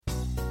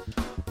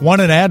Want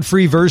an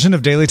ad-free version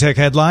of Daily Tech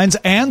Headlines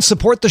and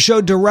support the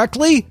show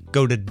directly?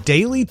 Go to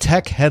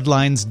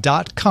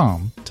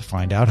dailytechheadlines.com to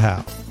find out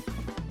how.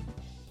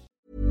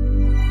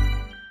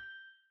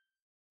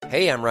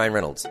 Hey, I'm Ryan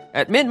Reynolds.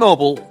 At Mint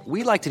Mobile,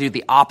 we like to do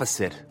the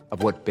opposite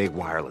of what Big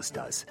Wireless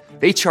does.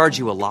 They charge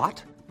you a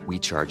lot, we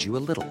charge you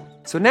a little.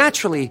 So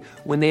naturally,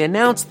 when they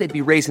announced they'd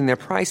be raising their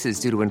prices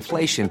due to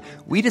inflation,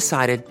 we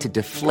decided to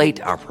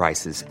deflate our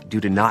prices due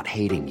to not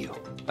hating you.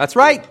 That's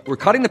right. We're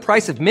cutting the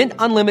price of Mint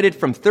Unlimited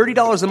from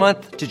 $30 a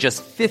month to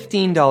just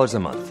 $15 a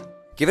month.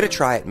 Give it a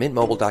try at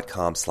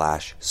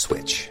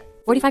mintmobile.com/switch.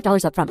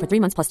 $45 up front for 3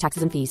 months plus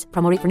taxes and fees.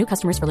 Promo rate for new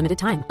customers for limited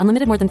time.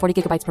 Unlimited more than 40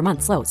 gigabytes per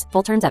month slows.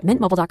 Full terms at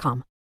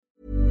mintmobile.com.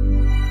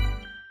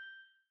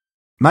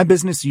 My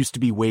business used to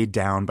be weighed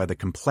down by the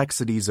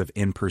complexities of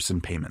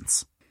in-person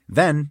payments.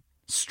 Then,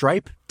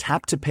 Stripe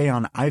Tap to Pay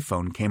on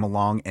iPhone came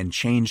along and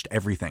changed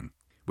everything.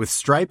 With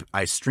Stripe,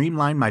 I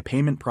streamlined my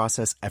payment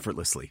process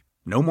effortlessly.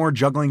 No more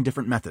juggling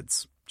different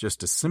methods.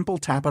 Just a simple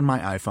tap on my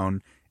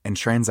iPhone and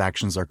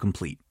transactions are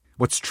complete.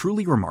 What's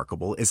truly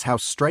remarkable is how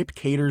Stripe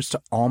caters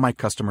to all my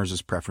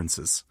customers'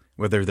 preferences.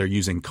 Whether they're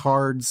using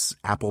cards,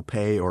 Apple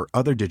Pay, or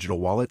other digital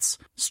wallets,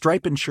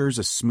 Stripe ensures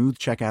a smooth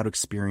checkout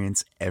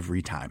experience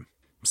every time.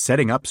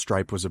 Setting up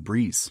Stripe was a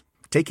breeze,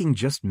 taking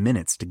just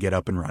minutes to get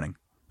up and running.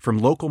 From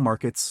local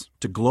markets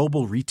to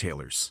global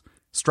retailers,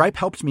 Stripe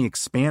helped me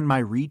expand my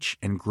reach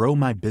and grow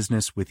my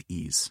business with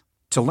ease.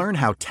 To learn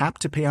how Tap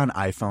to Pay on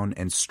iPhone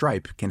and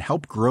Stripe can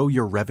help grow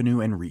your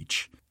revenue and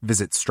reach,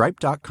 visit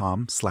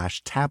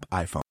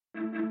stripe.com/tapiphone.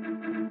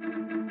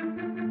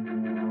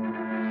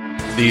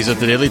 These are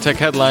the Daily Tech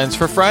Headlines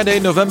for Friday,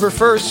 November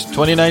 1st,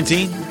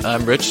 2019.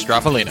 I'm Rich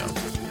Straffolino.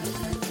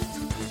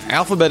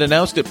 Alphabet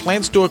announced it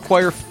plans to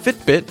acquire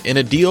Fitbit in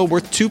a deal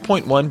worth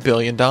 $2.1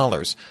 billion.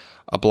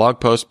 A blog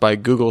post by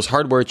Google's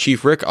hardware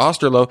chief Rick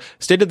Osterloh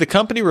stated the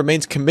company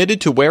remains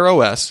committed to Wear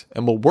OS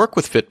and will work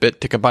with Fitbit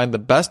to combine the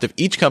best of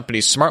each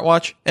company's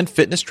smartwatch and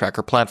fitness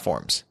tracker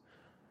platforms.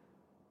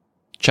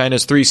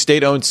 China's 3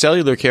 state-owned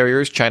cellular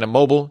carriers, China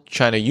Mobile,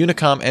 China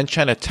Unicom, and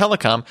China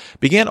Telecom,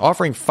 began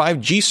offering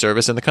 5G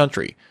service in the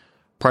country.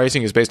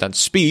 Pricing is based on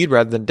speed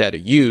rather than data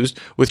used,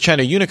 with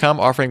China Unicom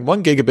offering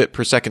 1 gigabit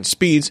per second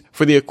speeds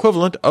for the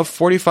equivalent of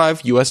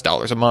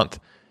 $45 a month.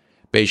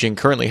 Beijing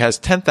currently has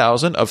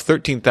 10,000 of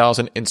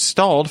 13,000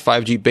 installed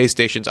 5G base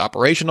stations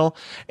operational,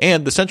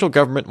 and the central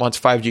government wants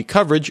 5G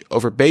coverage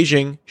over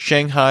Beijing,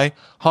 Shanghai,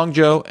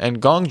 Hangzhou,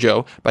 and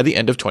Guangzhou by the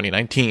end of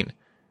 2019.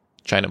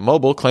 China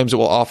Mobile claims it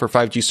will offer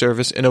 5G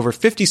service in over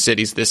 50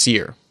 cities this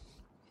year.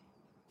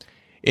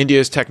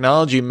 India's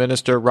Technology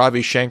Minister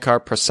Ravi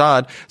Shankar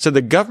Prasad said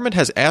the government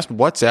has asked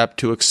WhatsApp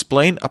to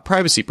explain a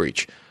privacy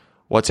breach.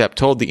 WhatsApp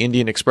told the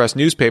Indian Express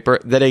newspaper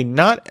that a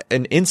not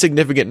an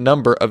insignificant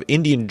number of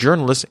Indian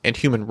journalists and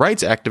human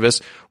rights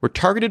activists were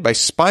targeted by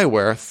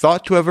spyware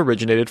thought to have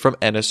originated from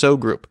NSO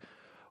Group.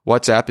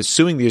 WhatsApp is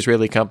suing the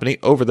Israeli company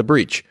over the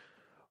breach.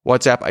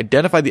 WhatsApp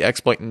identified the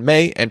exploit in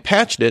May and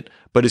patched it,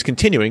 but is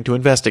continuing to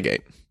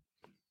investigate.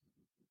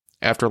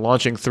 After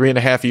launching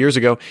 3.5 years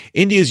ago,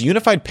 India's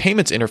Unified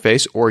Payments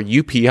Interface, or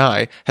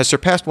UPI, has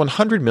surpassed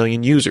 100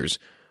 million users.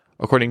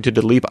 According to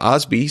Dilip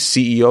Osby,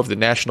 CEO of the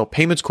National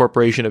Payments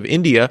Corporation of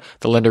India,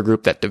 the lender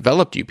group that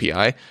developed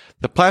UPI,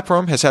 the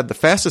platform has had the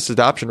fastest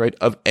adoption rate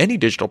of any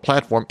digital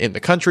platform in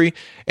the country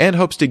and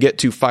hopes to get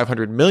to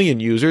 500 million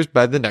users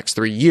by the next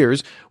 3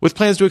 years, with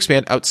plans to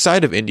expand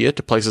outside of India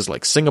to places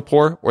like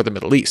Singapore or the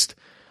Middle East.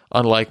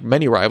 Unlike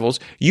many rivals,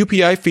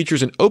 UPI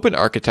features an open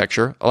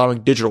architecture, allowing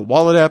digital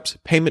wallet apps,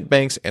 payment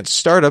banks, and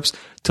startups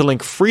to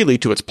link freely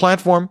to its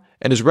platform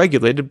and is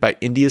regulated by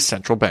India's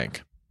central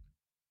bank.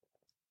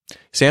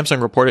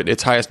 Samsung reported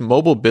its highest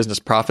mobile business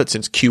profit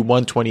since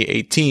Q1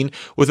 2018,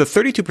 with a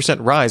 32%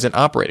 rise in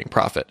operating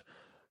profit.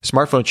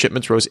 Smartphone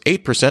shipments rose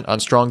 8% on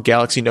strong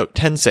Galaxy Note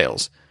 10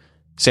 sales.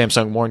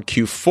 Samsung warned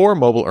Q4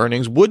 mobile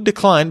earnings would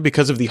decline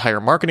because of the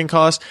higher marketing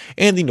costs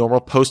and the normal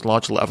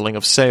post-launch leveling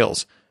of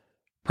sales.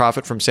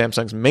 Profit from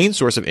Samsung's main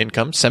source of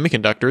income,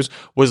 semiconductors,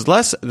 was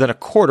less than a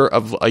quarter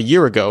of a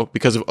year ago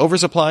because of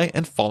oversupply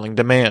and falling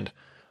demand.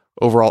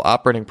 Overall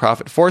operating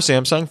profit for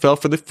Samsung fell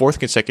for the 4th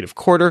consecutive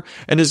quarter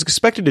and is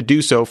expected to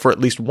do so for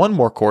at least one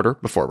more quarter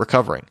before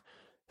recovering.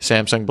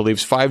 Samsung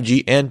believes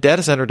 5G and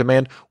data center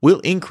demand will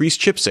increase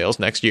chip sales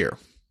next year.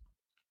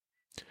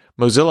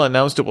 Mozilla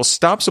announced it will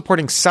stop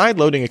supporting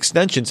sideloading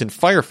extensions in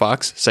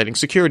Firefox, citing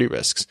security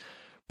risks.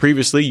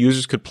 Previously,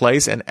 users could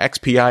place an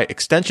XPI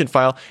extension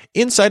file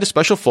inside a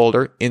special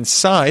folder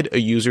inside a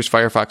user's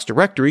Firefox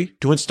directory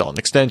to install an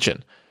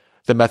extension.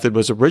 The method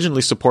was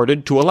originally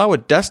supported to allow a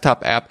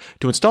desktop app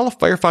to install a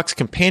Firefox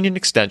companion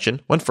extension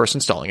when first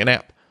installing an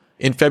app.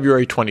 In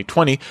February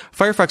 2020,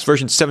 Firefox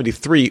version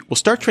 73 will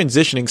start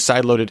transitioning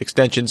sideloaded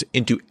extensions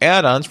into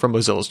add-ons from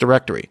Mozilla's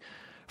directory.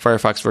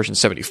 Firefox version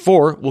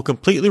 74 will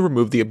completely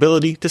remove the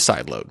ability to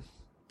sideload.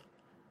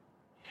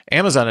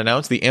 Amazon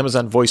announced the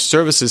Amazon Voice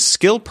Services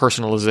skill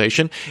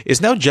personalization is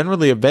now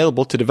generally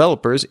available to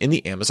developers in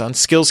the Amazon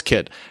Skills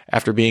Kit,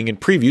 after being in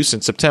preview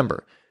since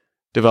September.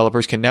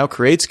 Developers can now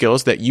create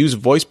skills that use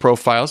voice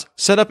profiles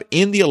set up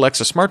in the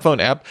Alexa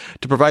smartphone app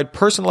to provide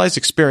personalized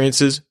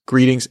experiences,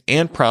 greetings,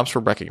 and prompts for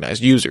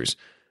recognized users.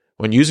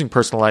 When using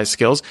personalized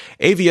skills,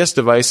 AVS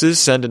devices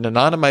send an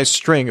anonymized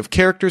string of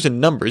characters and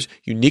numbers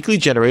uniquely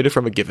generated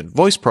from a given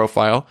voice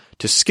profile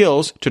to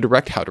skills to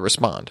direct how to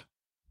respond.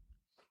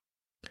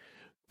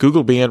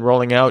 Google began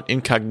rolling out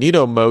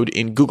incognito mode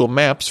in Google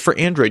Maps for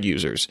Android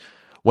users.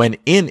 When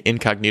in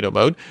incognito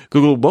mode,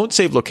 Google won't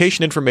save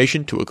location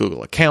information to a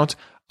Google account,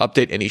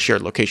 update any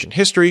shared location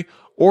history,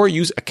 or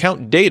use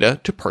account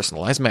data to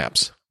personalize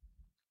maps.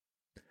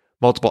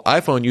 Multiple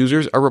iPhone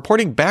users are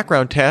reporting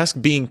background tasks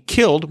being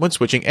killed when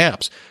switching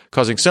apps,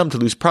 causing some to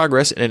lose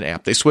progress in an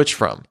app they switched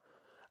from.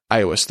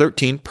 iOS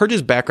 13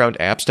 purges background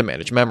apps to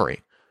manage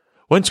memory.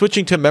 When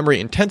switching to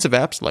memory-intensive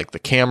apps like the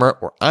camera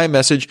or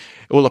iMessage,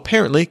 it will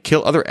apparently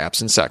kill other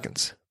apps in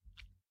seconds.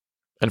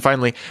 And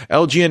finally,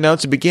 LG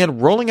announced it began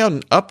rolling out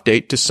an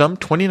update to some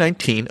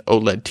 2019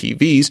 OLED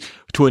TVs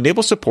to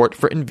enable support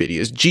for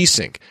NVIDIA's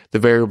G-Sync, the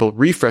variable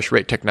refresh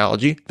rate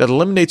technology that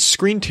eliminates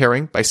screen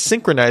tearing by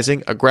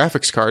synchronizing a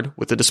graphics card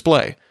with the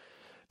display.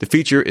 The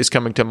feature is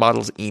coming to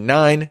models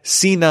E9,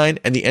 C9,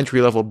 and the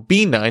entry-level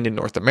B9 in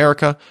North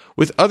America,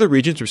 with other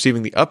regions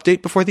receiving the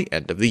update before the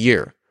end of the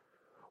year.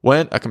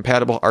 When a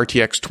compatible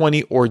RTX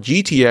 20 or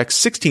GTX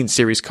 16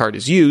 series card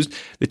is used,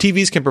 the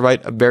TVs can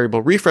provide a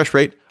variable refresh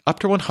rate up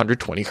to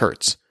 120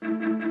 Hz.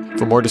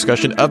 For more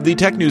discussion of the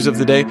tech news of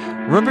the day,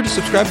 remember to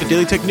subscribe to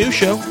Daily Tech News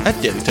Show at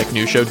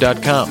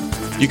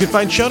dailytechnewsshow.com. You can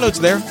find show notes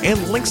there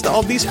and links to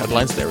all these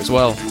headlines there as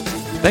well.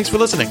 Thanks for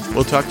listening.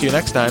 We'll talk to you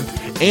next time.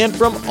 And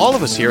from all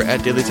of us here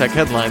at Daily Tech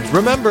Headlines,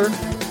 remember,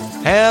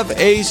 have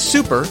a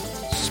super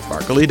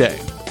sparkly day.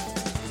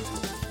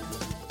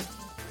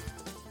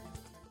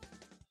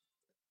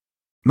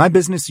 My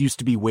business used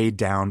to be weighed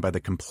down by the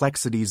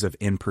complexities of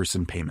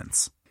in-person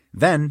payments.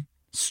 Then,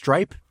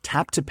 Stripe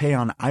Tap to Pay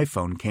on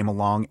iPhone came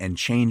along and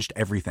changed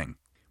everything.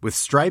 With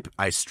Stripe,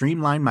 I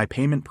streamlined my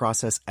payment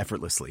process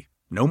effortlessly.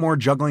 No more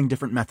juggling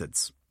different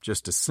methods.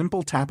 Just a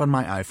simple tap on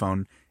my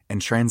iPhone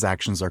and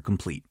transactions are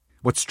complete.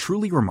 What's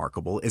truly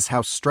remarkable is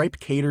how Stripe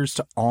caters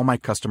to all my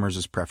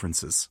customers'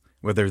 preferences.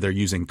 Whether they're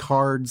using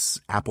cards,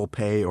 Apple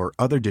Pay, or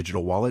other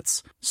digital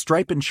wallets,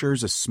 Stripe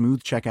ensures a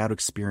smooth checkout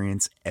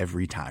experience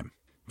every time.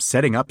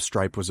 Setting up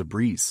Stripe was a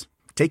breeze,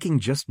 taking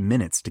just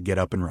minutes to get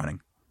up and running.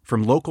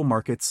 From local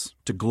markets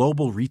to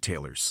global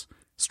retailers,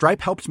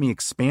 Stripe helped me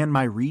expand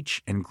my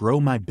reach and grow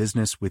my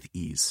business with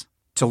ease.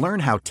 To learn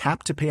how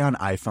Tap to Pay on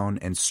iPhone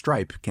and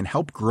Stripe can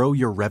help grow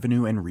your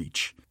revenue and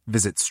reach,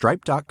 visit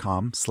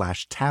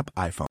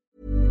stripe.com/tapiphone.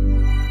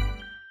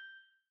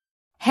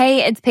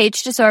 Hey, it's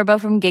Paige DeSorbo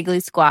from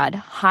Giggly Squad.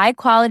 High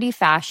quality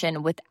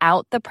fashion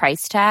without the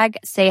price tag.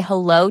 Say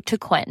hello to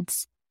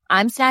Quince.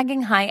 I'm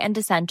snagging high-end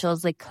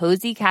essentials like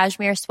cozy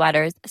cashmere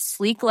sweaters,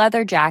 sleek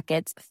leather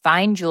jackets,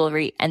 fine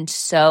jewelry, and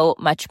so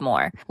much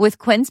more. With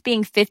Quince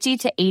being 50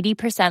 to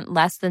 80%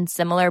 less than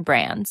similar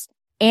brands.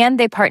 And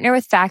they partner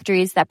with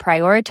factories that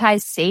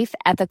prioritize safe,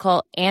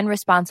 ethical, and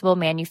responsible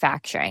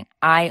manufacturing.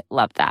 I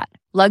love that.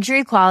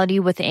 Luxury quality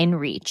within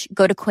reach.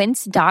 Go to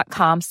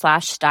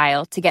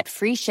quince.com/style to get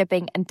free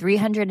shipping and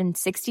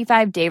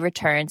 365-day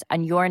returns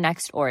on your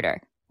next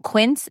order.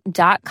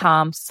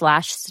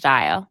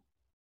 Quince.com/style.